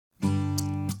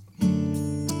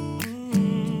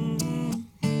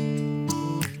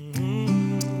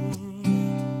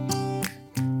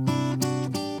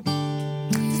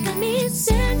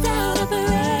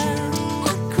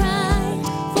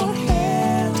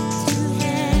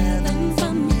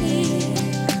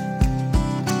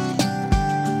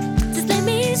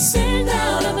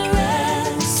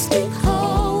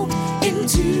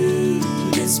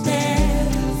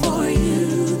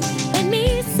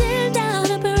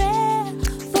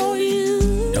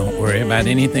Pray about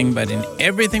anything, but in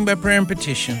everything by prayer and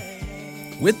petition.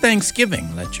 With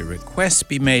thanksgiving, let your requests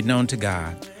be made known to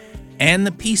God. And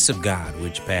the peace of God,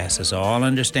 which passes all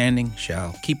understanding,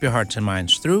 shall keep your hearts and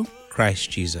minds through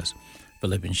Christ Jesus.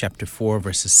 Philippians chapter 4,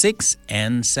 verses 6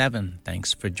 and 7.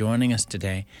 Thanks for joining us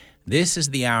today. This is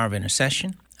the Hour of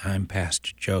Intercession. I'm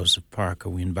Pastor Joseph Parker.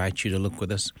 We invite you to look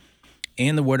with us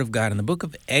in the Word of God in the book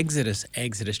of Exodus,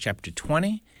 Exodus chapter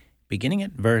 20, beginning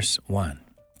at verse 1.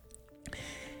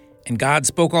 And God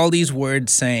spoke all these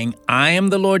words, saying, I am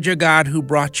the Lord your God who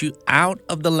brought you out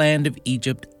of the land of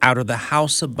Egypt, out of the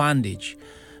house of bondage.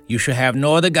 You shall have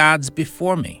no other gods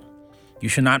before me. You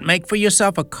shall not make for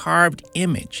yourself a carved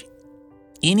image,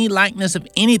 any likeness of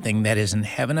anything that is in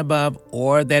heaven above,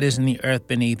 or that is in the earth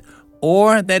beneath,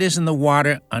 or that is in the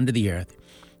water under the earth.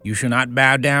 You shall not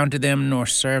bow down to them nor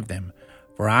serve them.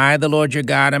 For I, the Lord your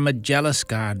God, am a jealous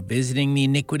God, visiting the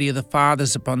iniquity of the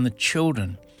fathers upon the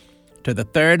children, to the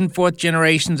third and fourth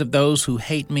generations of those who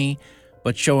hate me,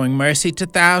 but showing mercy to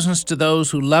thousands to those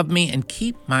who love me and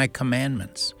keep my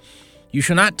commandments. You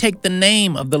shall not take the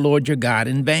name of the Lord your God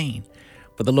in vain,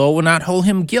 for the Lord will not hold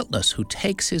him guiltless who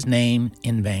takes his name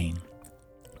in vain.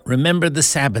 Remember the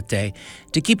Sabbath day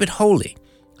to keep it holy.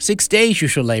 6 days you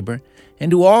shall labor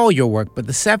and do all your work, but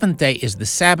the seventh day is the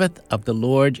Sabbath of the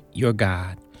Lord your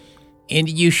God. In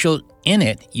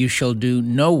it you shall do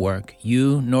no work,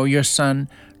 you nor your son,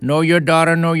 nor your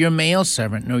daughter, nor your male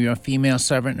servant, nor your female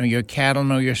servant, nor your cattle,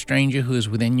 nor your stranger who is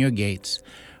within your gates.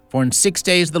 For in 6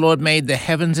 days the Lord made the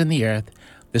heavens and the earth,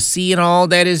 the sea and all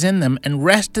that is in them, and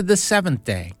rested the seventh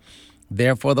day.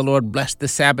 Therefore the Lord blessed the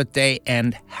Sabbath day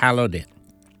and hallowed it.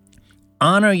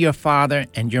 Honor your father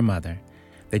and your mother,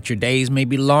 that your days may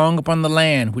be long upon the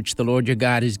land which the Lord your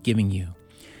God is giving you.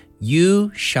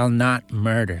 You shall not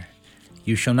murder.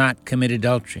 You shall not commit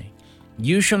adultery.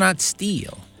 You shall not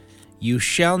steal. You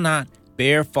shall not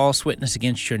bear false witness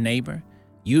against your neighbor.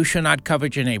 You shall not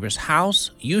covet your neighbor's house.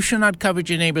 You shall not covet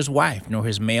your neighbor's wife, nor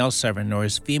his male servant, nor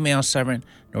his female servant,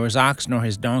 nor his ox, nor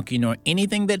his donkey, nor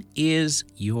anything that is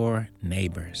your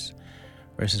neighbor's.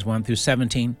 Verses 1 through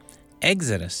 17,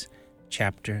 Exodus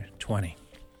chapter 20.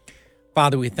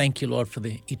 Father, we thank you, Lord, for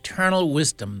the eternal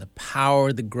wisdom, the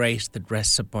power, the grace that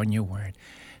rests upon your word.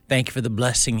 Thank you for the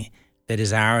blessing that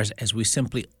is ours as we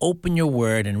simply open your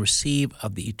word and receive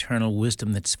of the eternal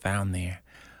wisdom that's found there.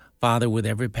 Father, with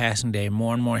every passing day,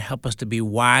 more and more, help us to be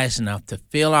wise enough to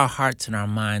fill our hearts and our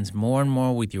minds more and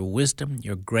more with your wisdom,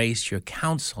 your grace, your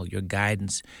counsel, your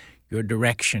guidance, your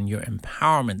direction, your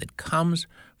empowerment that comes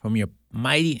from your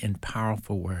mighty and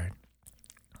powerful word.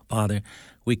 Father,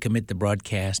 we commit the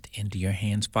broadcast into your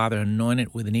hands. Father, anoint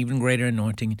it with an even greater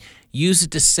anointing. Use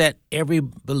it to set every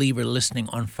believer listening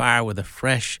on fire with a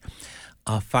fresh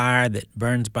fire that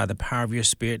burns by the power of your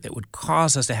Spirit, that would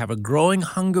cause us to have a growing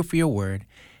hunger for your word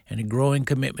and a growing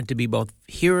commitment to be both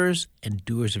hearers and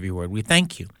doers of your word. We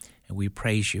thank you and we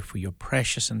praise you for your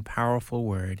precious and powerful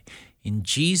word. In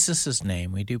Jesus'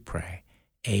 name we do pray.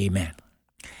 Amen.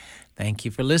 Thank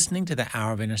you for listening to the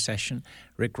Hour of Intercession.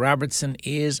 Rick Robertson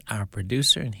is our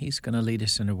producer, and he's going to lead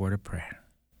us in a word of prayer.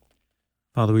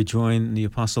 Father, we join the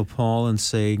Apostle Paul in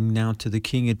saying, now to the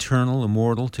King eternal,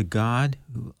 immortal, to God,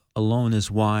 who alone is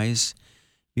wise,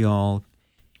 be all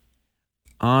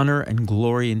honor and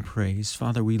glory and praise.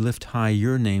 Father, we lift high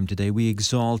your name today. We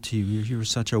exalt you. You're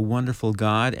such a wonderful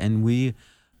God, and we're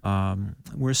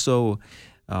so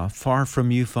far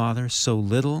from you, Father, so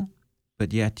little,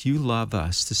 but yet you love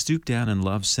us to stoop down and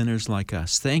love sinners like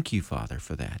us. Thank you, Father,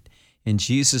 for that. In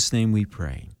Jesus' name we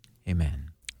pray.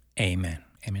 Amen. Amen.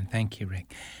 Amen. Thank you,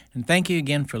 Rick. And thank you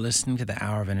again for listening to the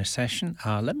Hour of Intercession.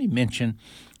 Let me mention,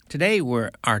 today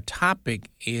our topic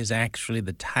is actually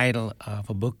the title of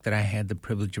a book that I had the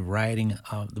privilege of writing.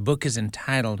 The book is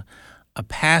entitled, A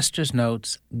Pastor's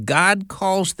Notes, God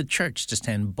Calls the Church to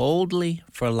Stand Boldly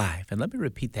for Life. And let me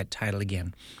repeat that title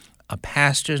again. A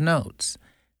Pastor's Notes,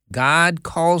 God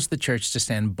Calls the Church to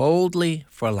Stand Boldly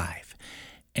for Life.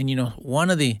 And you know, one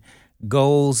of the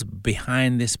goals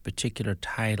behind this particular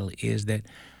title is that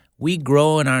we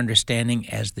grow in our understanding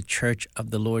as the church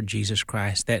of the Lord Jesus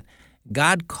Christ, that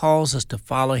God calls us to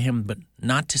follow him, but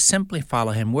not to simply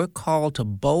follow him. We're called to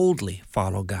boldly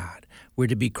follow God. We're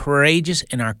to be courageous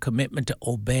in our commitment to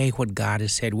obey what God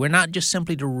has said. We're not just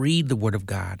simply to read the Word of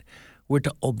God. We're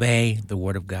to obey the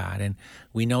Word of God. And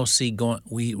we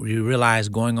realize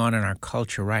going on in our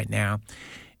culture right now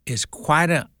is quite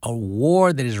a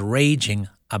war that is raging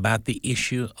about the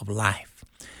issue of life.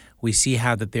 We see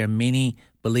how that there are many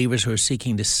believers who are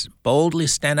seeking to boldly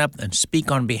stand up and speak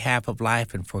on behalf of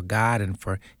life and for God and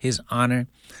for his honor.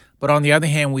 But on the other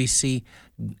hand, we see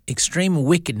extreme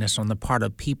wickedness on the part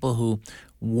of people who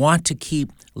want to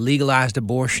keep legalized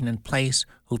abortion in place,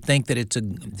 who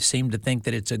seem to think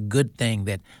that it's a good thing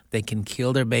that they can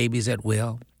kill their babies at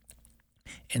will,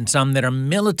 and some that are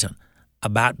militant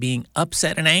about being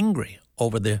upset and angry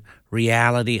over the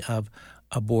reality of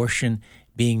abortion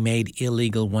being made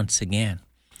illegal once again.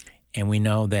 And we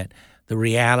know that the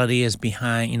reality is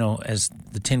behind, as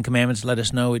the Ten Commandments let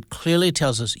us know, it clearly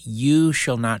tells us, you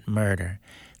shall not murder.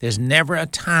 There's never a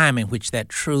time in which that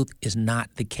truth is not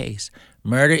the case.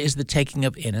 Murder is the taking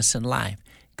of innocent life.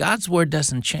 God's word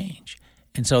doesn't change.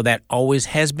 And so that always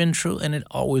has been true, and it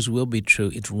always will be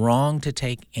true. It's wrong to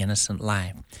take innocent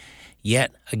life.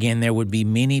 Yet, again, there would be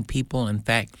many people, in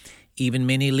fact, even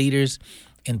many leaders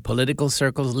in political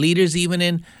circles, leaders even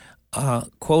in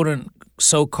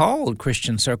so-called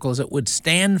Christian circles that would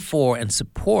stand for and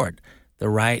support the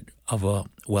right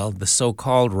of the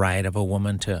so-called right of a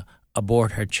woman to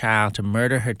abort her child, to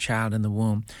murder her child in the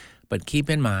womb. But keep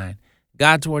in mind,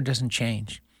 God's word doesn't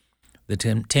change. The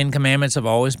Ten Commandments have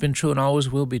always been true and always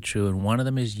will be true, and one of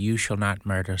them is you shall not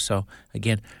murder. So,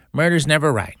 again, murder's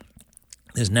never right.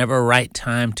 There's never a right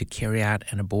time to carry out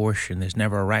an abortion. There's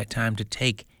never a right time to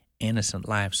take innocent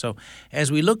life. So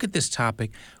as we look at this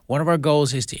topic, one of our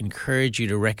goals is to encourage you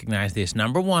to recognize this.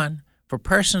 Number one, for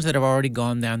persons that have already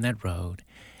gone down that road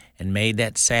and made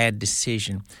that sad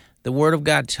decision, the Word of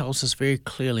God tells us very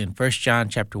clearly in 1 John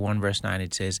chapter 1, verse 9,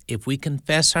 it says, if we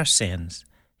confess our sins,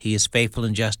 He is faithful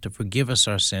and just to forgive us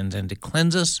our sins and to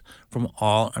cleanse us from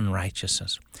all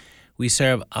unrighteousness. We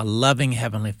serve a loving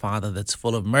Heavenly Father that's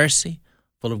full of mercy,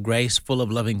 full of grace, full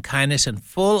of loving kindness, and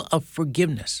full of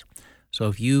forgiveness. So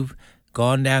if you've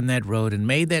gone down that road and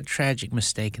made that tragic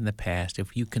mistake in the past,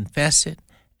 if you confess it,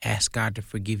 ask God to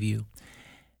forgive you,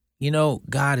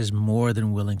 God is more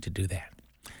than willing to do that.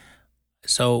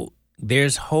 So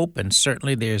there's hope, and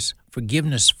certainly there's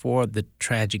forgiveness for the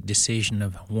tragic decision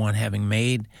of one having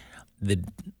made the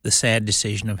sad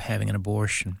decision of having an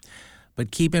abortion.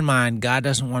 But keep in mind, God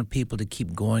doesn't want people to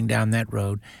keep going down that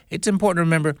road. It's important to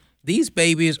remember these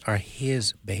babies are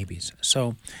His babies.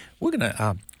 So we're going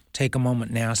to take a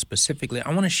moment now specifically. I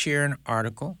want to share an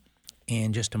article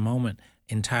in just a moment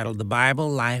entitled The Bible,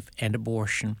 Life, and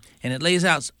Abortion. And it lays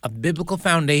out a biblical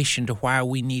foundation to why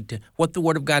we need to, what the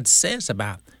Word of God says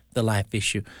about the life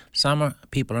issue. Some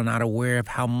people are not aware of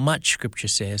how much Scripture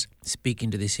says speaking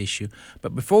to this issue.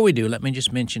 But before we do, let me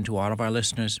just mention to all of our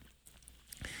listeners,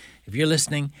 if you're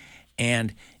listening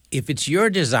and if it's your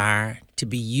desire to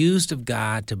be used of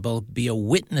God to both be a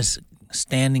witness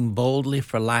standing boldly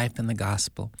for life in the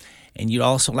gospel, and you'd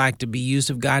also like to be used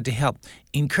of God to help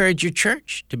encourage your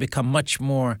church to become much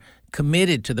more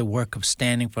committed to the work of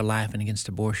standing for life and against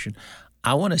abortion,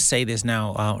 I want to say this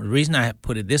now. The reason I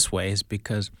put it this way is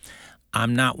because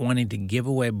I'm not wanting to give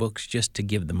away books just to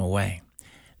give them away.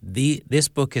 This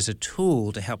book is a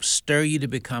tool to help stir you to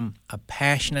become a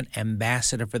passionate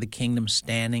ambassador for the kingdom,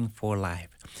 standing for life.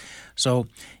 So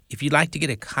if you'd like to get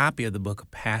a copy of the book,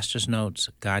 Pastor's Notes,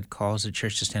 God Calls the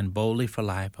Church to Stand Boldly for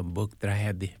Life, a book that I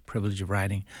had the privilege of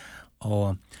writing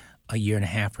a year and a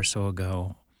half or so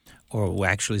ago, or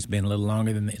actually it's been a little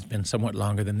longer than it's been somewhat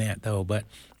longer than that though. But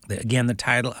again, the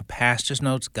title, A Pastor's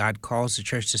Notes, God Calls the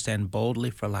Church to Stand Boldly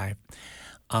for Life.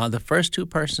 The first two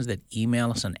persons that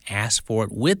email us and ask for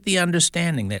it, with the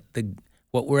understanding that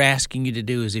what we're asking you to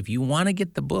do is, if you want to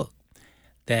get the book,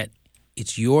 that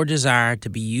it's your desire to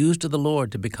be used of the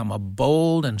Lord to become a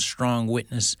bold and strong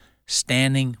witness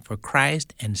standing for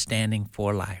Christ and standing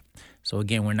for life. So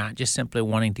again, we're not just simply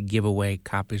wanting to give away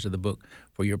copies of the book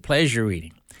for your pleasure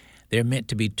reading. They're meant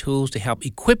to be tools to help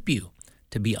equip you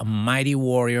to be a mighty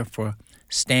warrior for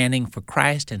standing for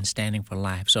Christ and standing for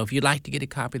life. So if you'd like to get a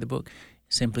copy of the book,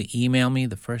 simply email me,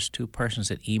 the first two persons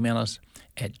that email us,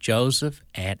 at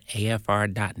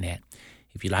joseph@afr.net.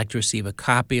 If you'd like to receive a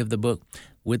copy of the book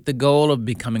with the goal of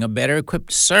becoming a better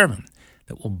equipped servant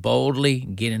that will boldly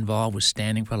get involved with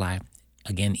standing for life,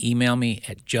 again, email me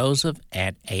at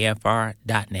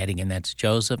joseph@afr.net. Again, that's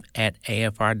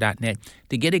joseph@afr.net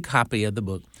to get a copy of the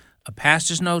book, A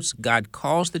Pastor's Notes, God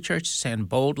Calls the Church to Stand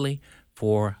Boldly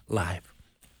for Life.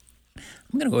 I'm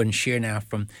going to go ahead and share now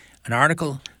from an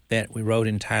article that we wrote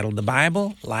entitled The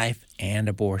Bible, Life, and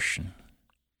Abortion.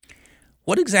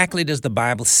 What exactly does the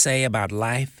Bible say about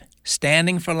life,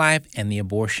 standing for life, and the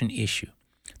abortion issue?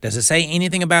 Does it say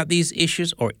anything about these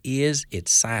issues, or is it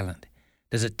silent?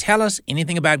 Does it tell us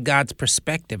anything about God's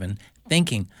perspective and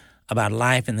thinking about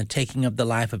life and the taking of the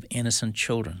life of innocent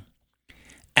children?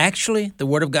 Actually, the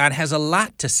Word of God has a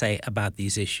lot to say about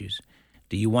these issues.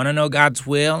 Do you want to know God's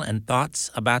will and thoughts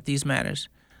about these matters?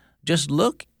 Just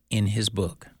look in His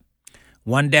book.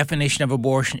 One definition of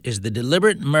abortion is the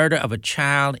deliberate murder of a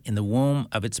child in the womb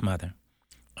of its mother.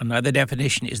 Another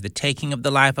definition is the taking of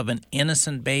the life of an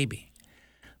innocent baby.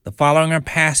 The following are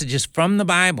passages from the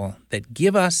Bible that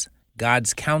give us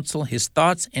God's counsel, His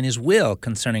thoughts, and His will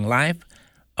concerning life,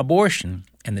 abortion,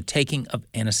 and the taking of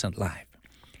innocent life.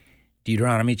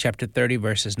 Deuteronomy chapter 30,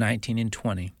 verses 19 and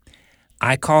 20.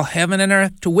 I call heaven and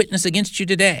earth to witness against you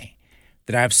today,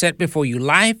 that I have set before you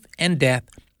life and death,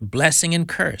 blessing and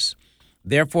curse.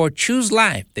 Therefore choose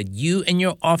life, that you and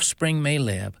your offspring may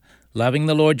live, loving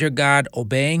the Lord your God,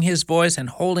 obeying His voice, and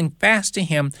holding fast to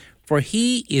Him, for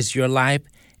He is your life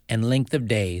and length of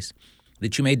days,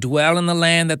 that you may dwell in the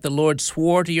land that the Lord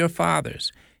swore to your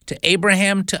fathers, to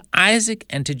Abraham, to Isaac,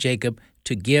 and to Jacob,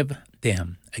 to give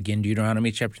them. Again,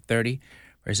 Deuteronomy chapter 30,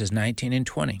 verses 19 and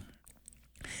 20.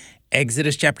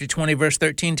 Exodus chapter 20, verse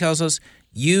 13 tells us,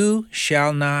 you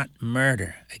shall not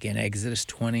murder. Again, Exodus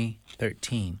 20,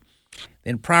 13.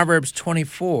 Then Proverbs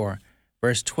 24,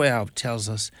 verse 12 tells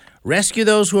us, rescue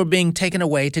those who are being taken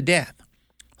away to death.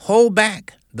 Hold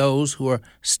back those who are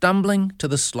stumbling to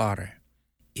the slaughter.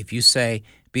 If you say,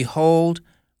 behold,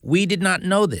 we did not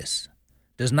know this,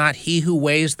 does not He who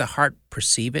weighs the heart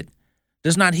perceive it?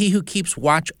 Does not He who keeps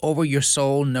watch over your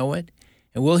soul know it?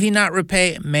 And will He not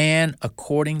repay man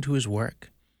according to his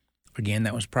work? Again,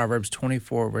 that was Proverbs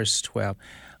 24, verse 12.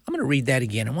 I'm going to read that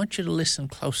again. I want you to listen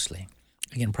closely.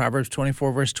 Again, Proverbs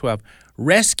 24, verse 12.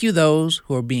 Rescue those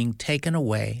who are being taken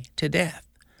away to death.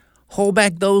 Hold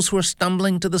back those who are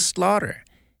stumbling to the slaughter.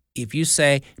 If you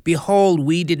say, behold,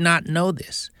 we did not know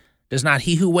this, does not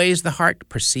He who weighs the heart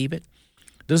perceive it?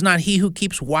 Does not He who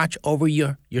keeps watch over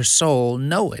your soul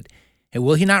know it? And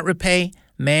will He not repay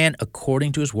man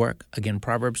according to his work? Again,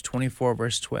 Proverbs 24,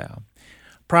 verse 12.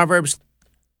 Proverbs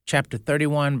chapter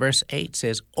 31, verse 8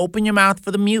 says, open your mouth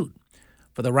for the mute,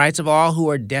 for the rights of all who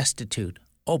are destitute.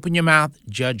 Open your mouth,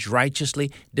 judge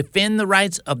righteously, defend the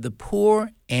rights of the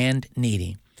poor and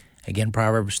needy. Again,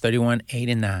 Proverbs 31, 8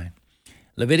 and 9.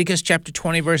 Leviticus chapter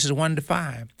 20, verses 1 to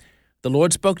 5. The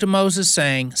Lord spoke to Moses,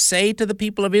 saying, say to the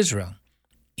people of Israel,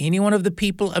 any one of the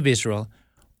people of Israel,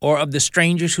 or of the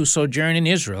strangers who sojourn in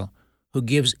Israel, who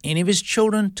gives any of his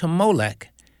children to Molech,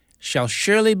 shall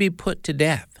surely be put to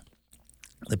death.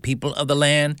 The people of the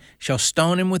land shall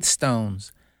stone him with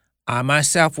stones. I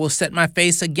myself will set my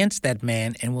face against that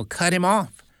man, and will cut him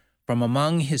off from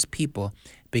among his people,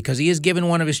 because he has given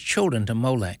one of his children to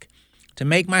Molech, to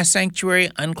make my sanctuary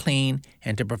unclean,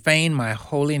 and to profane my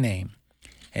holy name.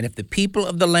 And if the people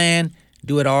of the land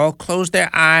do at all close their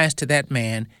eyes to that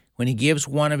man when he gives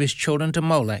one of his children to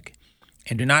Molech,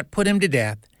 and do not put him to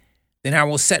death, then I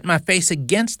will set my face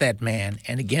against that man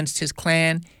and against his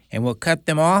clan, and will cut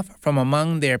them off from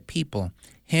among their people,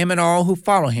 him and all who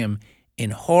follow him,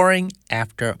 in whoring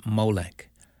after Molech.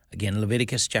 Again,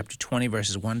 Leviticus chapter 20,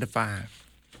 verses 1 to 5.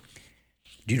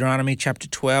 Deuteronomy chapter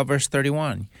 12, verse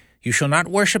 31. You shall not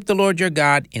worship the Lord your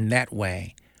God in that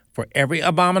way, for every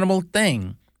abominable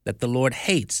thing that the Lord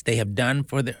hates they have done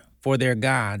for their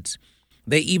gods.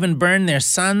 They even burn their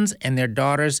sons and their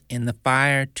daughters in the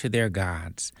fire to their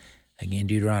gods. Again,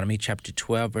 Deuteronomy chapter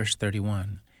 12, verse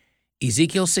 31.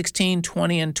 Ezekiel 16,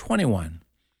 20 and 21.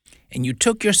 And you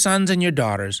took your sons and your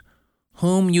daughters,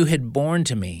 whom you had borne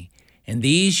to me, and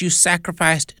these you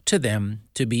sacrificed to them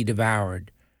to be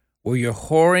devoured. Were your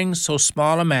whoring so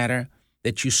small a matter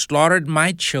that you slaughtered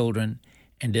my children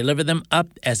and delivered them up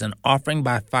as an offering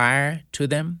by fire to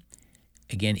them?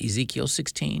 Again, Ezekiel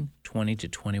 16, 20 to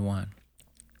 21.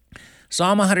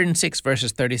 Psalm 106,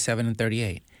 verses 37 and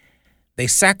 38. They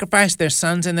sacrificed their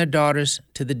sons and their daughters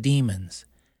to the demons.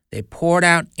 They poured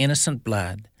out innocent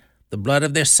blood, the blood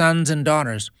of their sons and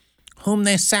daughters, whom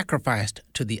they sacrificed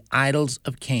to the idols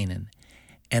of Canaan,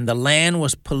 and the land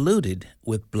was polluted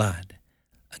with blood.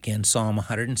 Again, Psalm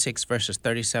 106, verses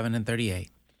 37 and 38.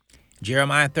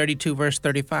 Jeremiah 32, verse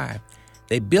 35.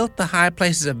 They built the high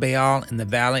places of Baal in the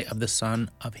valley of the son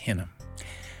of Hinnom.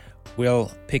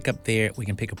 We'll pick up there. We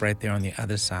can pick up right there on the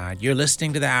other side. You're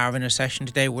listening to the Hour of Intercession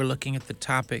today. We're looking at the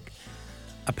topic,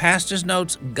 A Pastor's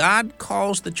Notes, God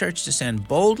Calls the Church to Stand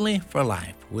Boldly for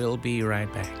Life. We'll be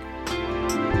right back.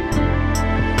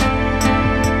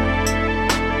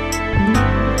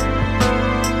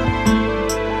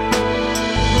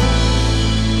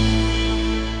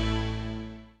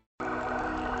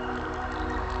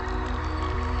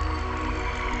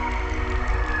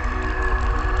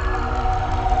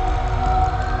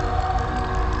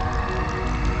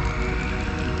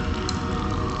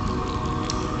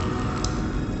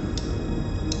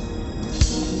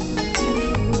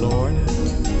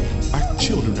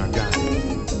 Children are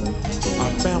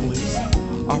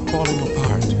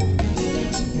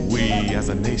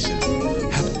a nation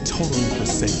have totally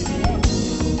forsaken you.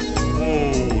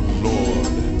 Oh Lord,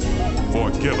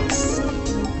 forgive us.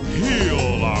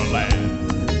 Heal our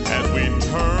land as we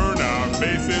turn our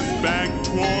faces back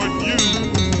toward you.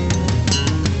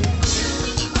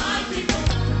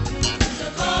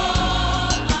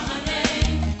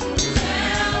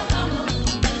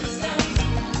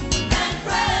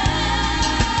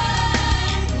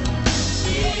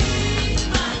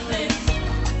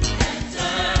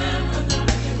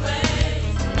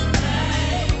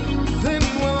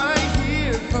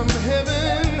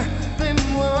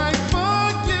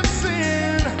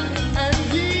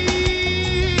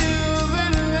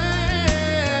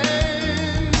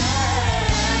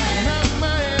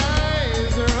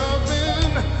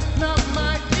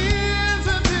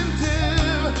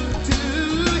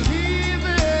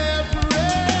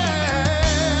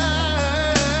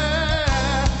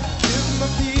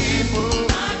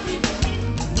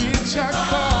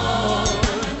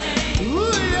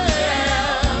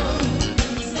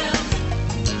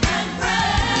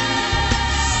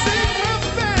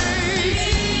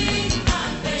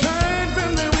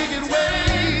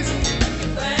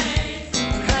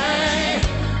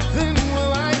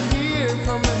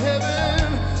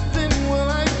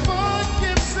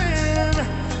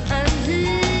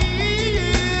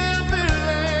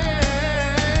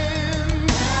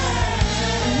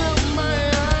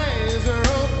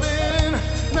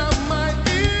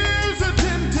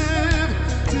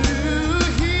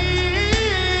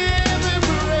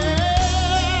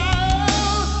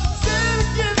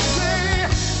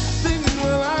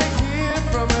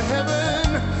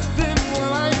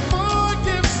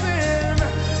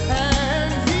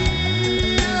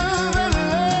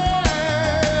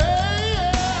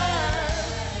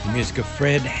 Music of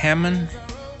Fred Hammond,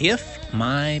 If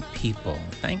My People.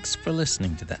 Thanks for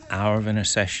listening to the Hour of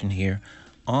Intercession here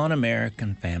on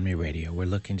American Family Radio. We're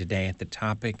looking today at the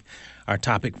topic. Our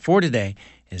topic for today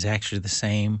is actually the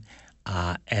same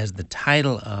as the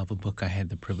title of a book I had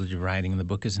the privilege of writing. The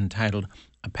book is entitled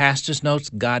A Pastor's Notes,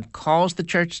 God Calls the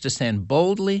Church to Stand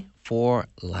Boldly for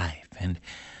Life. And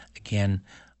again,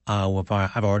 I've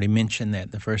already mentioned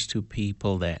that the first two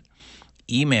people that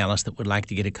email us that would like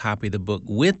to get a copy of the book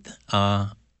with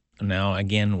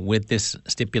this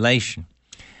stipulation.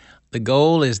 The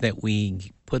goal is that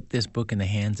we put this book in the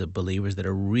hands of believers that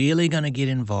are really going to get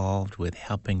involved with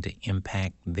helping to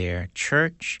impact their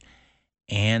church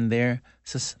and their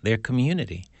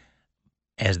community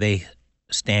as they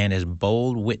stand as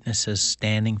bold witnesses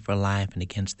standing for life and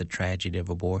against the tragedy of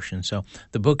abortion. So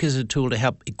the book is a tool to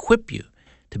help equip you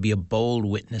to be a bold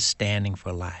witness standing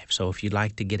for life. So if you'd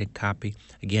like to get a copy,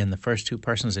 again, the first two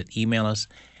persons that email us,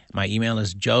 my email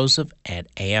is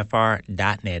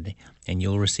joseph@afr.net, and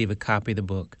you'll receive a copy of the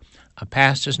book, A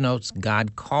Pastor's Notes,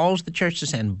 God Calls the Church to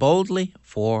Stand Boldly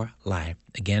for Life.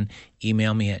 Again,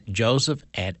 email me at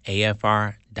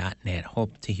joseph@afr.net.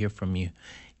 Hope to hear from you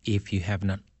if you have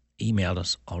not emailed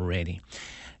us already.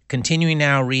 Continuing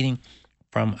now, reading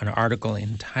from an article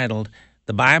entitled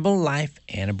The Bible, Life,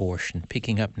 and Abortion,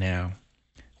 picking up now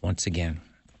once again.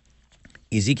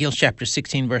 Ezekiel chapter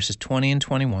 16, verses 20 and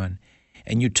 21.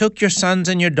 And you took your sons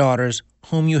and your daughters,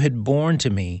 whom you had borne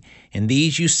to me, and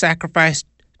these you sacrificed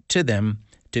to them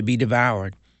to be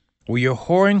devoured. Were your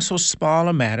whoring so small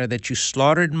a matter that you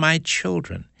slaughtered my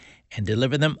children and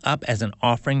delivered them up as an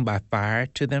offering by fire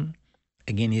to them?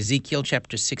 Again, Ezekiel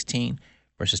chapter 16,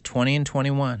 verses 20 and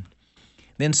 21.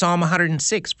 Then Psalm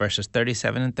 106, verses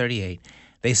 37 and 38.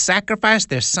 They sacrificed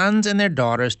their sons and their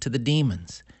daughters to the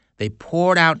demons. They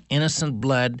poured out innocent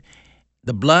blood,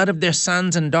 the blood of their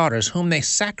sons and daughters, whom they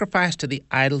sacrificed to the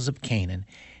idols of Canaan,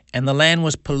 and the land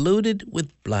was polluted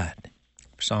with blood.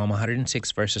 Psalm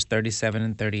 106, verses 37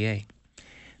 and 38.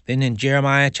 Then in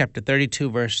Jeremiah chapter 32,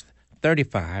 verse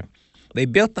 35, they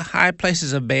built the high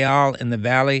places of Baal in the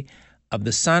valley of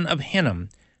the son of Hinnom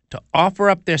to offer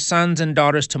up their sons and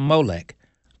daughters to Molech,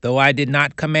 though I did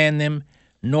not command them,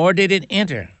 nor did it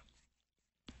enter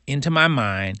into my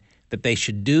mind that they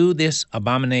should do this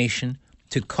abomination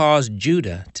to cause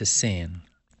Judah to sin.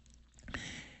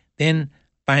 Then,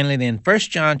 finally, 1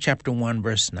 John chapter 1,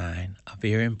 verse 9, a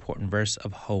very important verse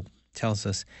of hope, tells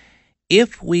us,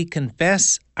 if we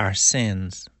confess our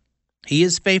sins, he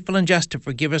is faithful and just to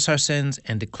forgive us our sins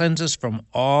and to cleanse us from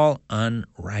all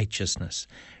unrighteousness.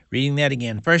 Reading that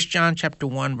again, 1 John chapter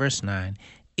 1, verse 9.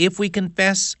 If we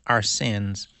confess our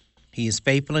sins, he is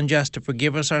faithful and just to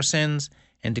forgive us our sins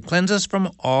and to cleanse us from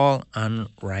all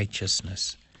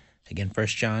unrighteousness. Again, 1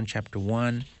 John chapter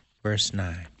 1, verse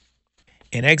 9.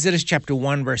 In Exodus chapter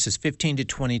 1, verses 15 to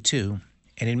 22,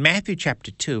 and in Matthew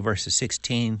chapter 2, verses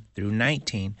 16 through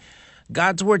 19,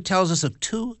 God's Word tells us of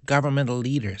two governmental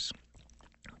leaders,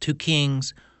 two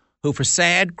kings who for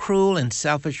sad, cruel, and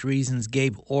selfish reasons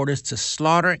gave orders to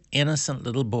slaughter innocent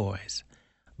little boys.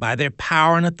 By their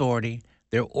power and authority,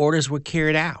 their orders were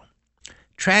carried out.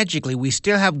 Tragically, we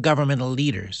still have governmental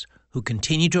leaders who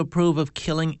continue to approve of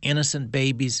killing innocent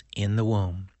babies in the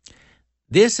womb.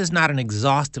 This is not an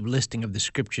exhaustive listing of the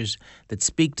scriptures that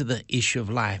speak to the issue of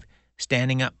life,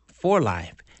 standing up for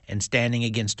life, and standing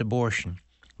against abortion.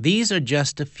 These are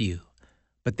just a few,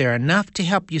 but they're enough to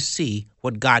help you see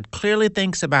what God clearly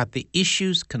thinks about the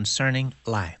issues concerning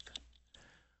life.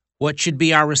 What should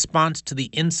be our response to the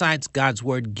insights God's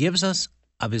Word gives us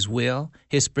of His will,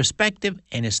 His perspective,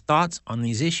 and His thoughts on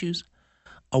these issues?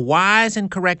 A wise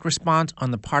and correct response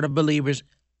on the part of believers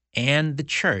and the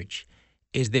church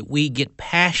is that we get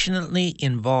passionately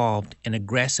involved and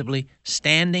aggressively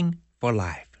standing for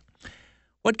life.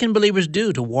 What can believers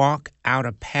do to walk out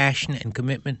a passion and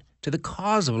commitment to the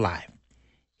cause of life?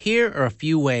 Here are a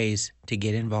few ways to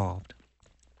get involved.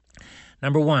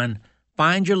 Number one,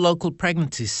 find your local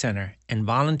pregnancy center and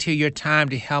volunteer your time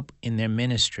to help in their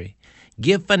ministry.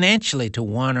 Give financially to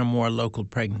one or more local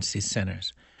pregnancy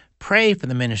centers. Pray for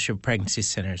the ministry of pregnancy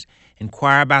centers.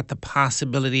 Inquire about the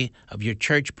possibility of your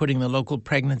church putting the local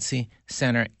pregnancy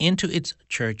center into its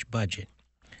church budget.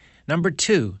 Number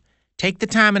two, take the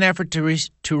time and effort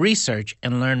to research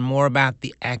and learn more about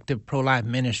the active pro-life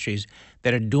ministries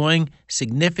that are doing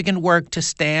significant work to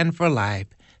stand for life,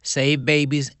 save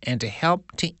babies, and to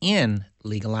help to end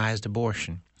legalized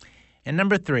abortion. And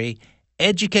number three,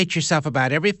 educate yourself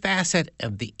about every facet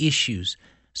of the issues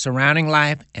surrounding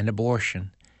life and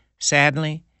abortion.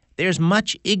 Sadly, there's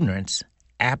much ignorance,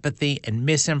 apathy, and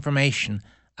misinformation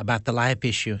about the life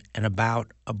issue and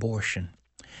about abortion.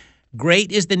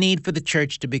 Great is the need for the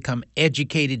church to become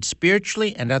educated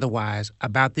spiritually and otherwise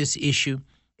about this issue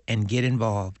and get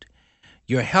involved.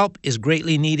 Your help is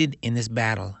greatly needed in this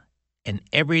battle, and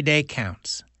every day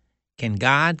counts. Can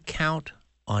God count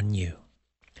on you?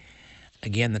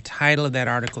 Again, the title of that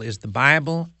article is The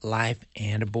Bible, Life,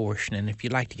 and Abortion. And if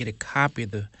you'd like to get a copy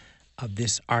of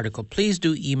this article, please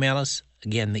do email us.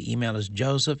 Again, the email is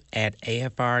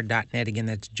joseph@afr.net. Again,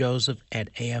 that's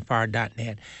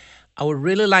joseph@afr.net. I would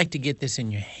really like to get this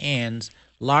in your hands,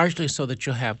 largely so that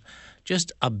you'll have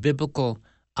just a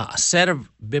set of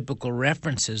biblical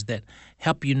references that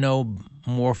help you know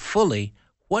more fully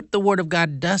what the Word of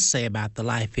God does say about the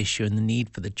life issue and the need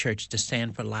for the church to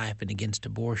stand for life and against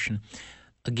abortion.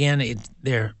 Again,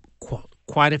 there are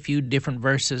quite a few different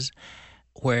verses,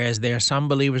 whereas there are some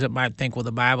believers that might think, well,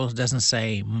 the Bible doesn't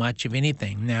say much of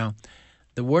anything. Now,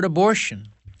 the word abortion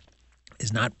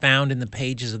is not found in the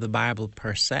pages of the Bible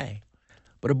per se,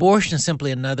 but abortion is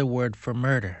simply another word for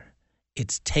murder.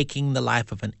 It's taking the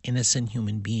life of an innocent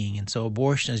human being. And so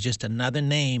abortion is just another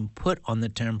name put on the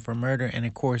term for murder. And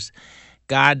of course,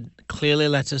 God clearly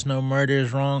lets us know murder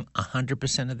is wrong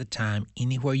 100% of the time,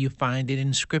 anywhere you find it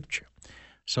in Scripture.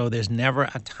 So there's never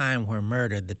a time where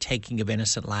murder, the taking of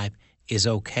innocent life, is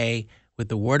okay with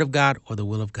the Word of God or the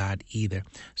will of God either.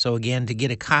 So again, to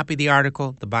get a copy of the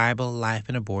article, The Bible, Life,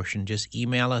 and Abortion, just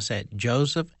email us at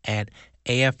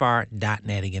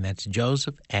joseph@afr.net. Again, that's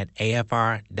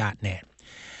joseph@afr.net.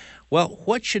 Well,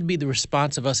 what should be the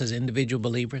response of us as individual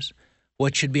believers?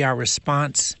 What should be our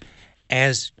response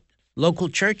as local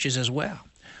churches as well?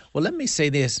 Well, let me say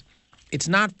this. It's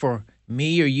not for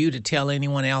me or you to tell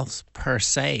anyone else per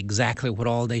se exactly what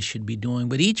all they should be doing,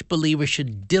 but each believer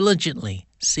should diligently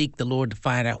seek the Lord to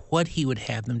find out what He would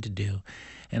have them to do.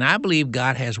 And I believe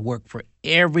God has work for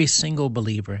every single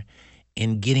believer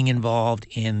in getting involved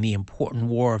in the important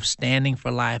war of standing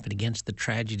for life and against the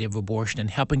tragedy of abortion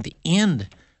and helping to end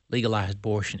legalized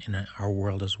abortion in our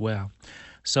world as well.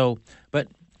 So, but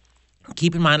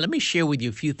keep in mind, let me share with you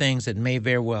a few things that may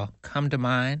very well come to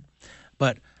mind,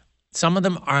 but some of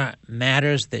them are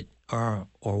matters that are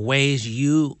or ways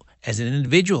you as an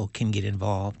individual can get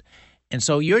involved. And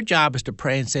so your job is to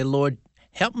pray and say, Lord,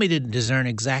 help me to discern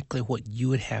exactly what you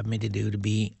would have me to do to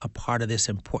be a part of this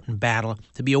important battle,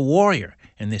 to be a warrior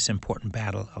in this important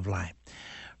battle of life.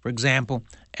 For example,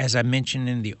 as I mentioned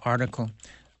in the article,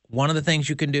 one of the things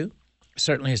you can do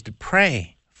certainly is to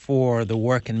pray for the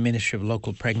work and ministry of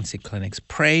local pregnancy clinics.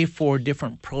 Pray for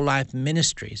different pro-life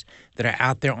ministries that are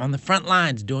out there on the front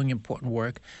lines doing important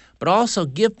work, but also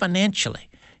give financially.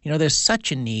 You know, there's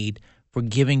such a need for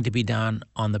giving to be done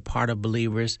on the part of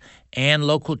believers and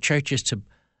local churches to,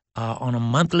 on a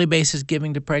monthly basis,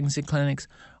 giving to pregnancy clinics,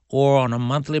 or on a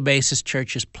monthly basis,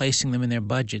 churches placing them in their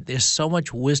budget. There's so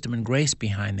much wisdom and grace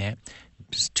behind that.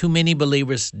 Too many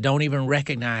believers don't even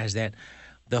recognize that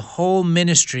the whole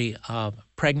ministry of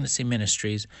pregnancy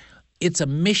ministries it's a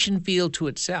mission field to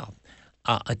itself.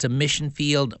 It's a mission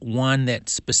field, one that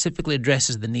specifically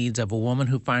addresses the needs of a woman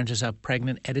who finds herself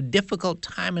pregnant at a difficult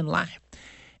time in life.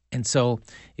 And so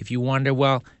if you wonder,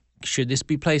 well, should this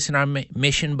be placed in our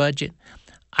mission budget?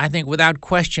 I think without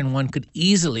question one could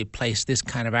easily place this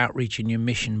kind of outreach in your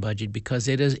mission budget because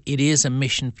it is a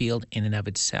mission field in and of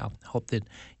itself. I hope that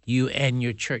you and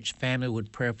your church family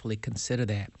would prayerfully consider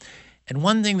that. And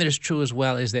one thing that is true as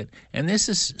well is that, and this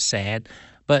is sad,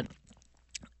 but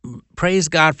praise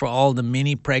God for all the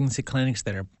many pregnancy clinics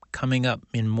that are coming up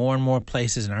in more and more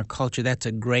places in our culture. That's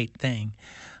a great thing.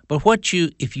 But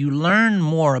if you learn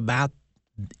more about,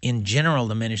 in general,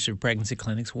 the ministry of pregnancy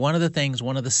clinics, one of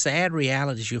the sad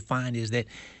realities you'll find is that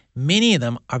many of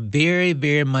them are very,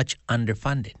 very much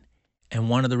underfunded. And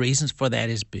one of the reasons for that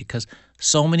is because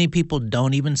so many people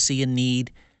don't even see a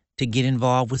need to get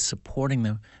involved with supporting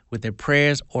them with their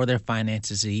prayers or their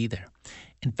finances either.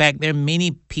 In fact, there are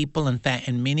many people,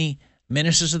 and many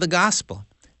ministers of the gospel,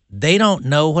 they don't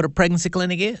know what a pregnancy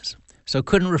clinic is. So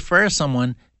couldn't refer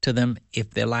someone to them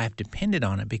if their life depended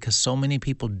on it because so many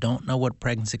people don't know what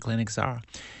pregnancy clinics are.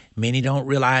 Many don't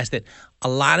realize that a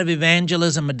lot of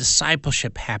evangelism and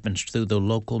discipleship happens through the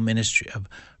local ministry of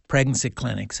pregnancy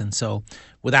clinics. And so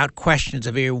without question, it's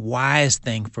a very wise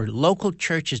thing for local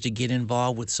churches to get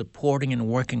involved with supporting and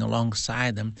working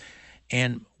alongside them.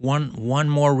 And one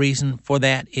more reason for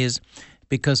that is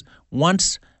because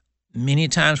many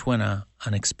times when a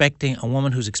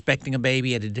woman who's expecting a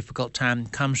baby at a difficult time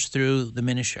comes through the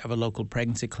ministry of a local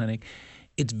pregnancy clinic,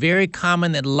 it's very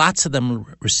common that lots of them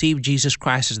receive Jesus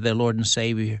Christ as their Lord and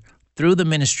Savior through the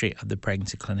ministry of the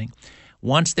pregnancy clinic.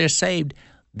 Once they're saved,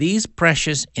 these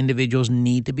precious individuals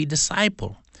need to be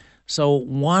discipled. So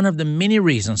one of the many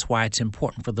reasons why it's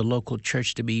important for the local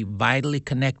church to be vitally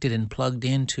connected and plugged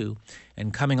into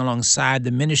and coming alongside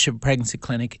the ministry of pregnancy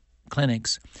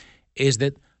clinics is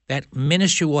that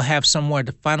ministry will have somewhere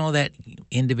to funnel that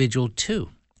individual to.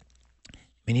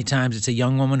 Many times it's a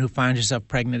young woman who finds herself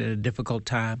pregnant at a difficult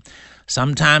time.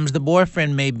 Sometimes the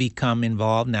boyfriend may become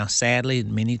involved. Now, sadly,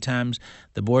 many times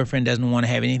the boyfriend doesn't want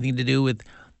to have anything to do with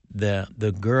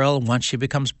the girl once she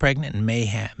becomes pregnant and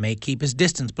may keep his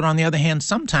distance. But on the other hand,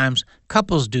 sometimes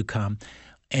couples do come,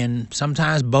 and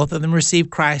sometimes both of them receive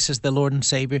Christ as their Lord and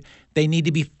Savior. They need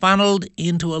to be funneled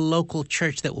into a local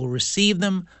church that will receive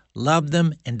them, love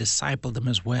them, and disciple them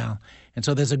as well. And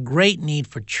so there's a great need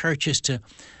for churches to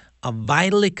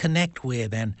vitally connect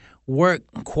with and work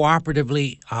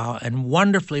cooperatively and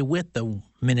wonderfully with the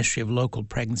ministry of local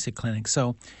pregnancy clinics.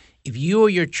 So if you or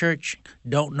your church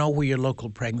don't know where your local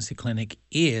pregnancy clinic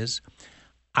is,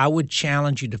 I would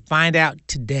challenge you to find out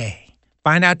today.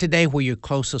 Find out today where your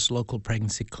closest local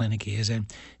pregnancy clinic is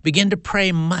and begin to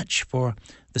pray much for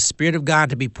the Spirit of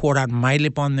God to be poured out mightily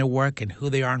upon their work and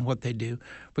who they are and what they do,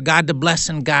 for God to bless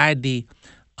and guide the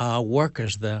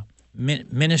workers, the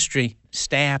ministry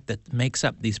staff that makes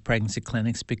up these pregnancy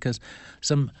clinics, because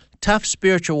some tough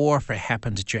spiritual warfare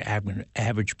happens at your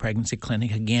average pregnancy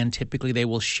clinic. Again, typically they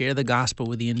will share the gospel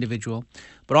with the individual,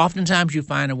 but oftentimes you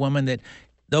find a woman that,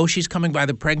 though she's coming by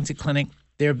the pregnancy clinic,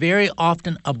 they're very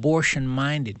often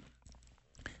abortion-minded.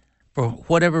 For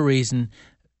whatever reason,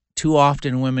 too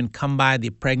often women come by the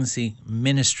pregnancy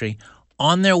ministry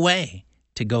on their way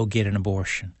to go get an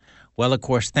abortion. Well, of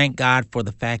course, thank God for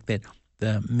the fact that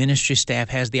the ministry staff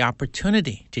has the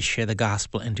opportunity to share the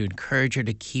gospel and to encourage her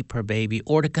to keep her baby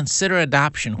or to consider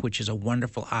adoption, which is a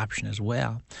wonderful option as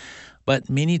well. But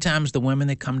many times the women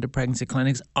that come to pregnancy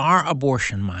clinics are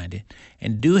abortion-minded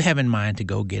and do have in mind to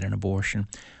go get an abortion.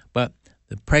 But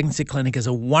the pregnancy clinic is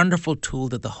a wonderful tool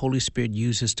that the Holy Spirit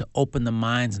uses to open the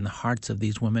minds and the hearts of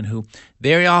these women who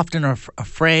very often are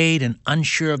afraid and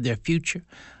unsure of their future.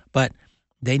 But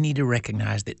they need to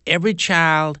recognize that every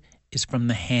child is from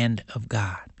the hand of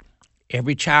God.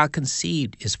 Every child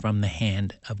conceived is from the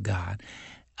hand of God.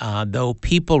 Though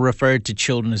people refer to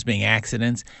children as being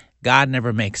accidents, God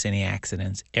never makes any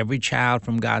accidents. Every child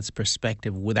from God's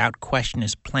perspective, without question,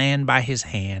 is planned by His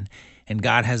hand, and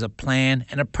God has a plan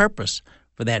and a purpose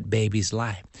for that baby's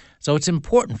life. So it's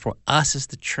important for us as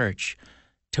the church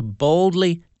to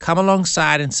boldly come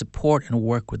alongside and support and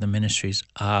work with the ministries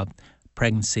of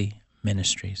pregnancy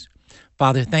ministries.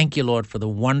 Father, thank you, Lord, for the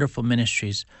wonderful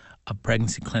ministries of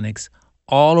pregnancy clinics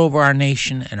all over our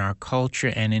nation and our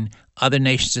culture and in other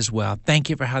nations as well. Thank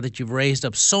you for how that you've raised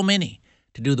up so many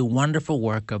to do the wonderful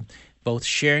work of both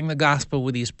sharing the gospel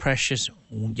with these precious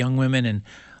young women and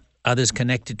others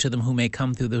connected to them who may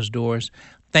come through those doors.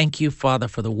 Thank you, Father,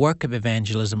 for the work of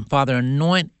evangelism. Father,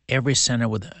 anoint every center,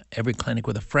 every clinic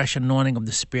with a fresh anointing of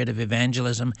the spirit of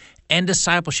evangelism and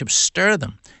discipleship. Stir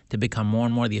them to become more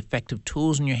and more the effective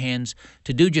tools in your hands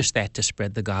to do just that, to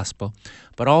spread the gospel.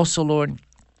 But also, Lord,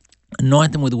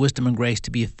 anoint them with wisdom and grace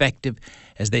to be effective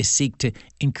as they seek to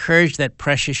encourage that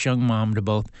precious young mom to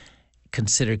both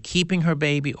consider keeping her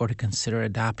baby or to consider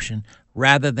adoption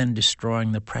rather than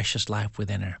destroying the precious life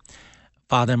within her.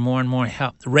 Father, more and more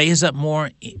help. Raise up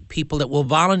more people that will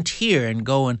volunteer and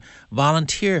go and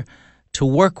volunteer to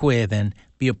work with and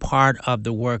be a part of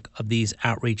the work of these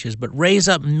outreaches. But raise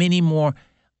up many more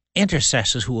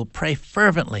intercessors who will pray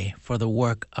fervently for the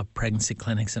work of pregnancy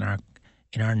clinics in our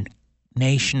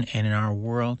nation and in our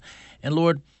world. And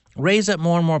Lord, raise up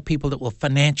more and more people that will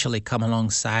financially come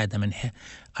alongside them and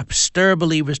stir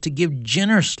believers to give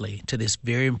generously to this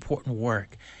very important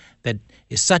work that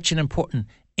is such an important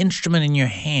instrument in your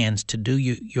hands to do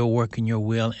your work and your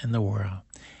will in the world.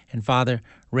 And Father,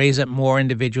 raise up more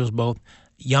individuals, both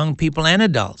young people and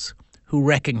adults, who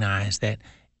recognize that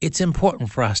it's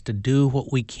important for us to do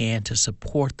what we can to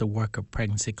support the work of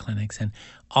pregnancy clinics, and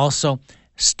also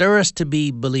stir us to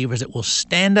be believers that will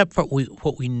stand up for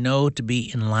what we know to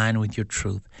be in line with your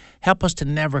truth. Help us to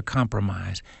never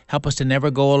compromise. Help us to never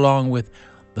go along with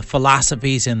the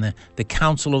philosophies and the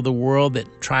counsel of the world that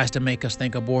tries to make us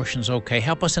think abortion's okay.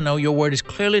 Help us to know your word has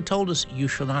clearly told us you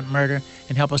shall not murder,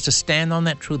 and help us to stand on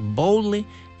that truth boldly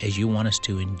as you want us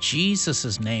to. In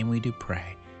Jesus' name we do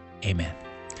pray. Amen.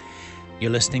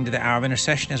 You're listening to the Hour of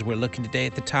Intercession as we're looking today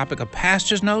at the topic of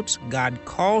Pastor's Notes. God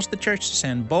calls the church to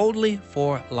stand boldly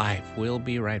for life. We'll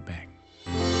be right back.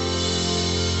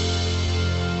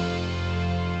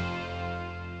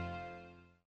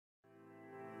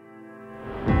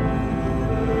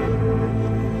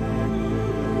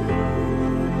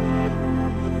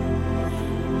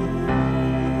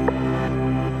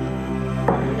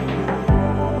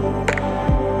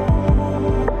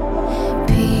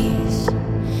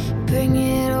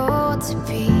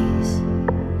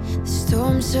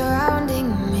 Surrounding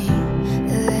me,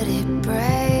 let it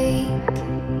break.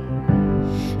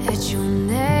 At your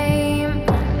name,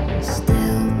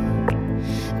 still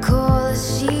call the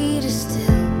sea to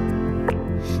still,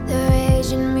 the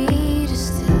rage in me to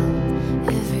still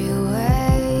every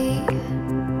way.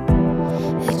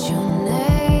 At your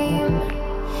name,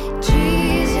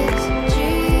 Jesus,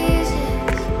 Jesus,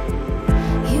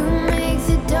 you make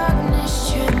the darkness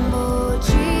tremble.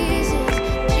 Jesus,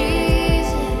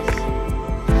 Jesus,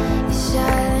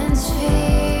 silence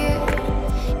fear.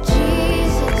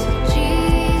 Jesus,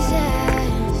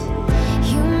 Jesus,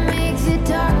 you make the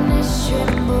darkness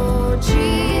tremble.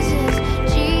 Jesus,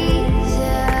 Jesus,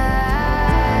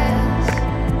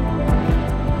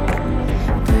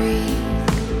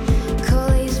 breathe, call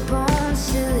these bones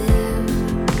to live,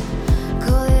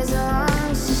 call these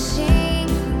lungs to sing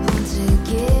once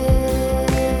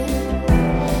again.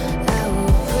 I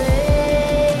will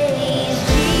praise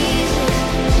Jesus,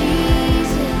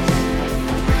 Jesus,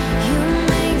 you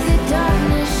make the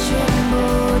darkness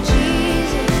tremble.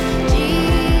 Jesus,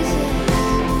 Jesus,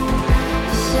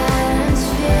 silence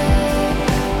fear.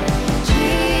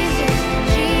 Jesus,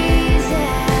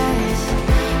 Jesus,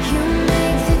 you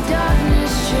make the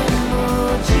darkness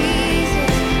tremble.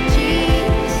 Jesus,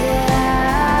 Jesus,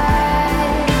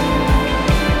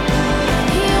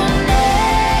 your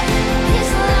name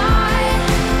is light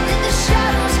that the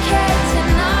shadows can't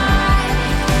deny.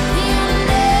 Your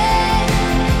name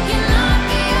cannot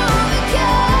be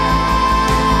overcome.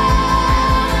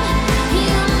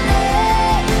 Your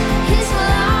name is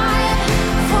light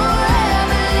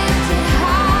forever lifted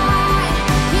high.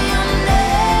 Your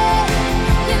name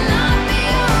cannot be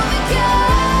overcome.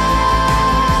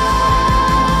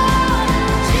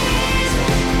 Jesus,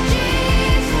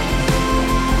 Jesus,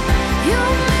 you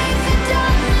make the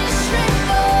darkness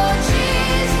tremble.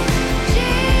 Jesus,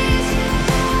 Jesus,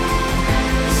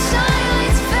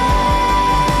 silence fear.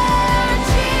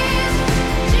 Jesus,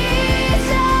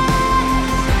 Jesus,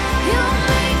 you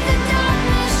make the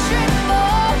darkness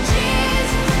tremble.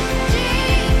 Jesus,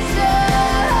 Jesus,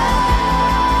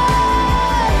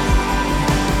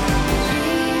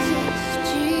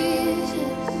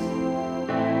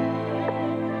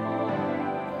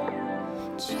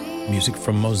 Music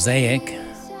from Mosaic,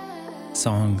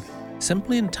 song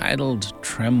simply entitled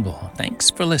Tremble. Thanks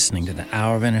for listening to the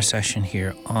Hour of Intercession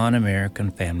here on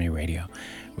American Family Radio.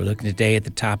 We're looking today at the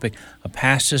topic of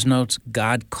Pastor's Notes.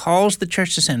 God calls the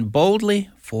church to stand boldly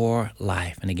for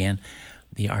life. And again,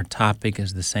 our topic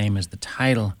is the same as the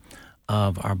title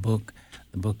of our book,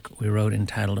 the book we wrote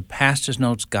entitled A Pastor's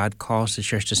Notes. God calls the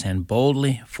church to stand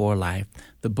boldly for life.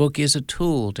 The book is a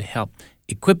tool to help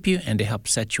equip you and to help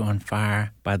set you on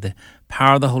fire by the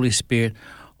power of the Holy Spirit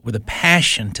with a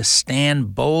passion to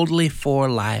stand boldly for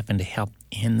life and to help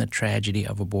end the tragedy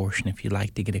of abortion. If you'd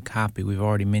like to get a copy, we've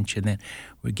already mentioned that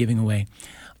we're giving away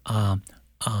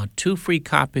 2 free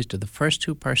copies to the first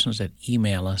 2 persons that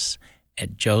email us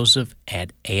at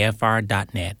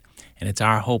joseph@afr.net. And it's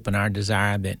our hope and our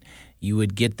desire that you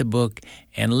would get the book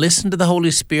and listen to the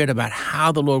Holy Spirit about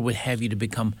how the Lord would have you to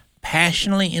become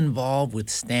passionately involved with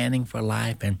standing for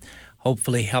life and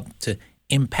hopefully help to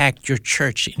impact your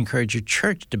church, encourage your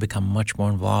church to become much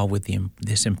more involved with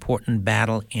this important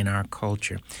battle in our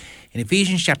culture. In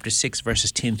Ephesians chapter 6,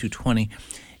 verses 10 through 20,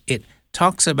 it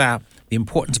talks about the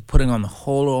importance of putting on the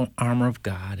whole armor of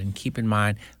God. And keep in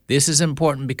mind, this is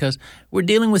important because we're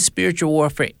dealing with spiritual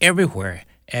warfare everywhere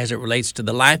as it relates to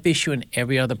the life issue and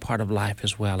every other part of life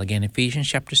as well. Again, Ephesians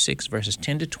chapter 6, verses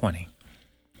 10 to 20.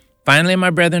 Finally, my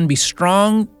brethren, be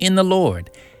strong in the Lord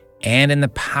and in the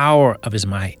power of his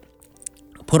might.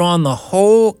 Put on the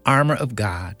whole armor of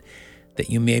God, that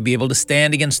you may be able to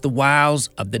stand against the wiles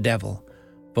of the devil.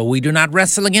 For we do not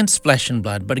wrestle against flesh and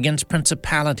blood, but against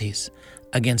principalities,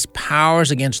 against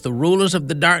powers, against the rulers of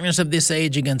the darkness of this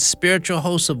age, against spiritual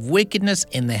hosts of wickedness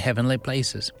in the heavenly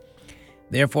places.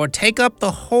 Therefore, take up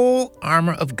the whole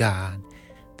armor of God,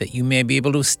 that you may be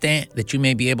able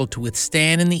to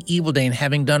withstand in the evil day, and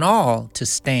having done all, to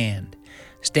stand.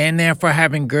 Stand therefore,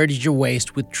 having girded your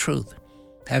waist with truth,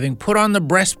 having put on the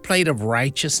breastplate of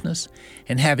righteousness,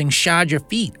 and having shod your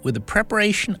feet with the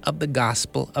preparation of the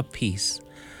gospel of peace.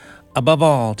 Above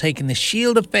all, taking the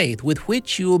shield of faith, with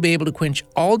which you will be able to quench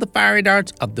all the fiery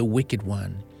darts of the wicked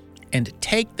one, and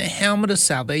take the helmet of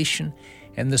salvation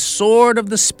and the sword of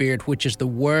the Spirit, which is the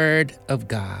word of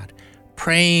God,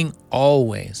 praying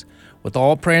always with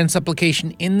all prayer and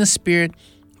supplication in the Spirit,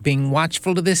 being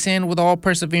watchful to this end with all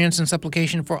perseverance and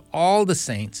supplication for all the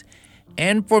saints,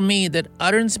 and for me, that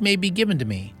utterance may be given to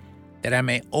me, that I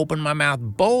may open my mouth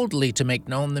boldly to make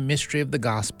known the mystery of the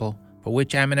gospel, for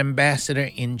which I am an ambassador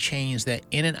in chains, that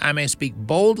in it I may speak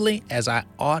boldly as I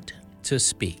ought to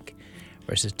speak.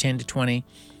 Verses 10 to 20,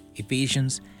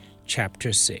 Ephesians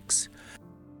chapter 6.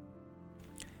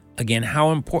 Again,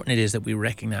 how important it is that we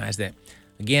recognize that,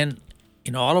 again,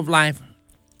 in all of life,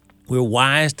 we're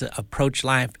wise to approach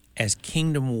life as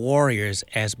kingdom warriors,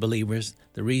 as believers.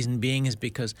 The reason being is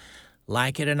because,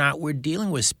 like it or not, we're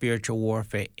dealing with spiritual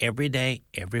warfare every day,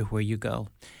 everywhere you go.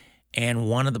 And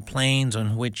one of the planes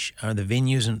on which are the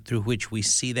venues and through which we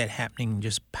see that happening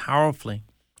just powerfully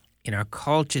in our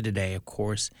culture today, of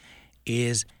course,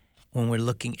 is when we're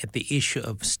looking at the issue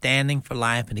of standing for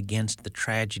life and against the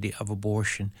tragedy of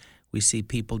abortion. We see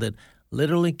people that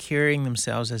literally carrying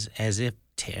themselves as if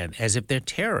they're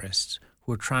terrorists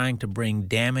who are trying to bring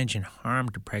damage and harm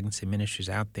to pregnancy ministries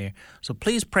out there. So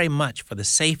please pray much for the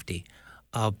safety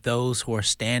of those who are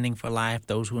standing for life,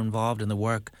 those who are involved in the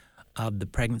work of the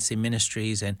pregnancy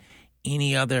ministries and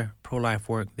any other pro-life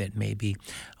work that may be.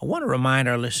 I want to remind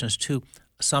our listeners, too,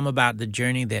 some about the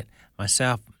journey that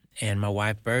myself and my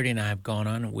wife, Birdie, and I have gone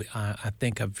on. I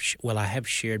have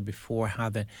shared before how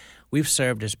that we've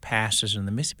served as pastors in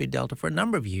the Mississippi Delta for a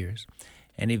number of years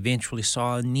and eventually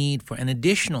saw a need for an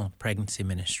additional pregnancy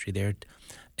ministry. There are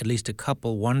at least a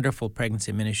couple wonderful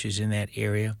pregnancy ministries in that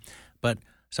area, but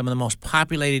some of the most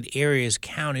populated areas,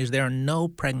 counties, there are no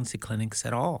pregnancy clinics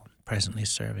at all presently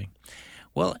serving.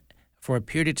 Well, for a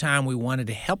period of time, we wanted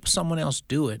to help someone else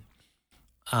do it.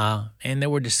 And there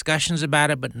were discussions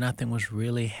about it, but nothing was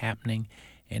really happening.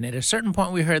 And at a certain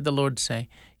point, we heard the Lord say,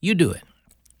 "You do it."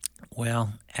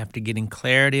 Well, after getting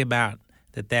clarity about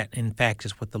that in fact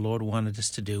is what the Lord wanted us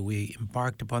to do, we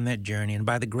embarked upon that journey. And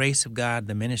by the grace of God,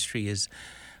 the ministry is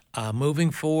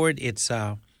moving forward. It's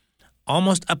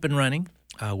almost up and running.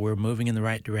 We're moving in the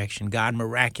right direction. God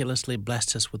miraculously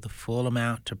blessed us with the full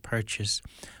amount to purchase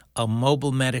a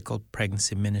mobile medical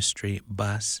pregnancy ministry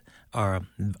bus or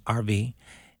RV.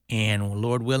 And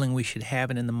Lord willing, we should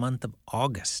have it in the month of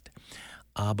August.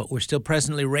 But we're still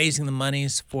presently raising the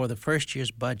monies for the first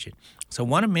year's budget. So I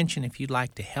want to mention, if you'd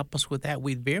like to help us with that,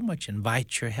 we'd very much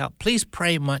invite your help. Please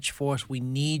pray much for us. We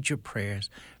need your prayers.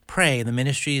 Pray. The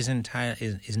ministry is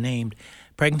named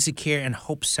Pregnancy Care and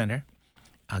Hope Center.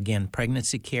 Again,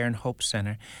 Pregnancy Care and Hope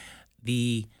Center.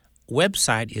 The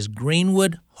website is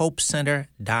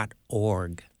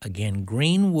greenwoodhopecenter.org. Again,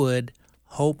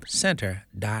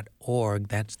 greenwoodhopecenter.org.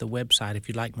 That's the website if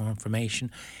you'd like more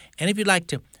information. And if you'd like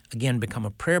to, again, become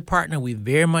a prayer partner, we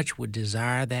very much would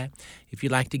desire that. If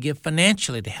you'd like to give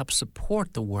financially to help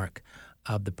support the work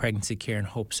of the Pregnancy Care and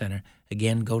Hope Center,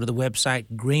 again, go to the website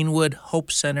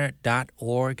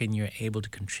greenwoodhopecenter.org, and you're able to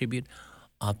contribute.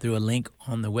 through a link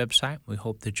on the website. We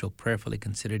hope that you'll prayerfully